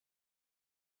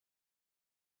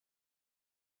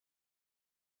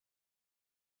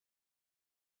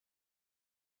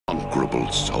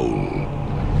unconquerable soul.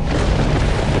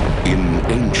 In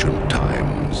ancient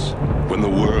times, when the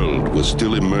world was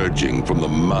still emerging from the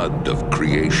mud of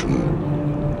creation,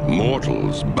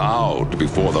 mortals bowed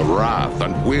before the wrath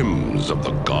and whims of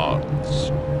the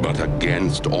gods. But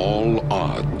against all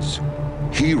odds,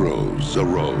 heroes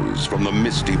arose from the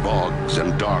misty bogs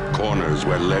and dark corners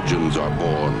where legends are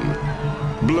born,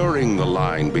 blurring the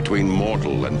line between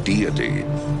mortal and deity.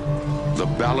 The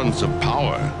balance of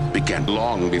power began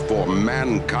long before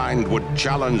mankind would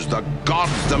challenge the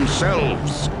gods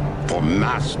themselves for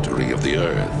mastery of the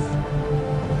earth.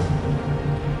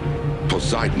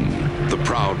 Poseidon, the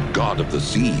proud god of the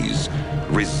seas,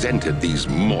 resented these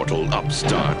mortal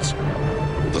upstarts.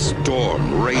 The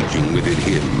storm raging within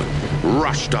him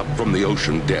rushed up from the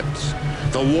ocean depths.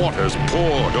 The waters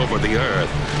poured over the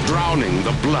earth, drowning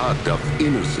the blood of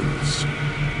innocents.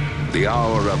 The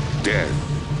hour of death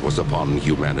was upon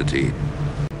humanity,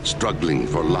 struggling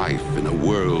for life in a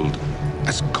world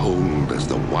as cold as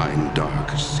the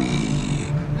wine-dark sea.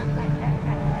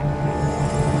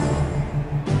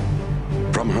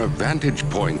 From her vantage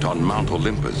point on Mount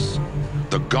Olympus,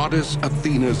 the goddess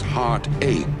Athena's heart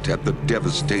ached at the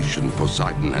devastation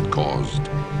Poseidon had caused.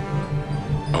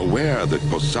 Aware that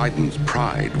Poseidon's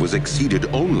pride was exceeded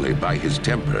only by his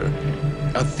temper,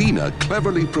 Athena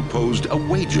cleverly proposed a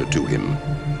wager to him.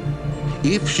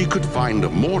 If she could find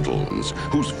mortals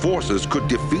whose forces could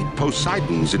defeat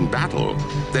Poseidon's in battle,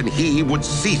 then he would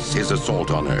cease his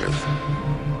assault on Earth.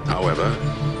 However,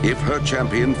 if her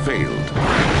champion failed,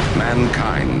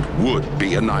 mankind would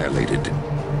be annihilated,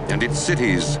 and its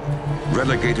cities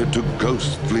relegated to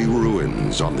ghostly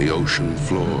ruins on the ocean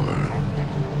floor.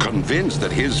 Convinced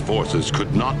that his forces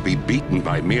could not be beaten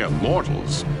by mere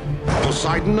mortals,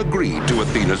 Poseidon agreed to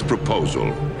Athena's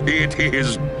proposal. "It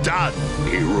is done,"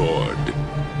 he roared.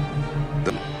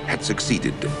 The had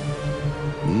succeeded.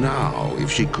 Now,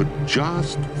 if she could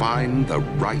just find the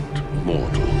right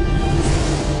mortal.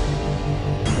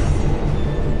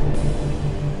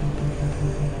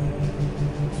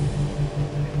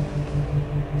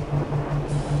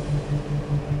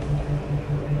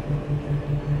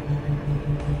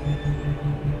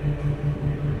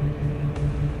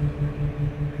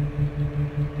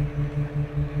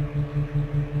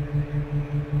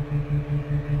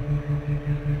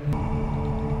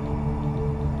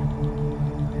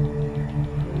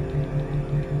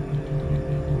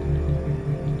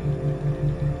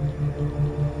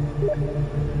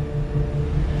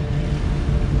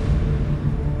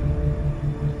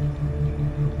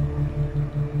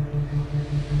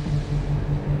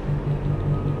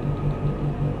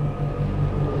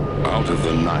 Out of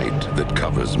the night that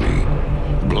covers me,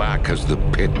 black as the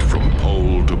pit from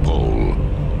pole to pole,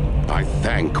 I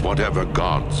thank whatever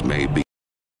gods may be.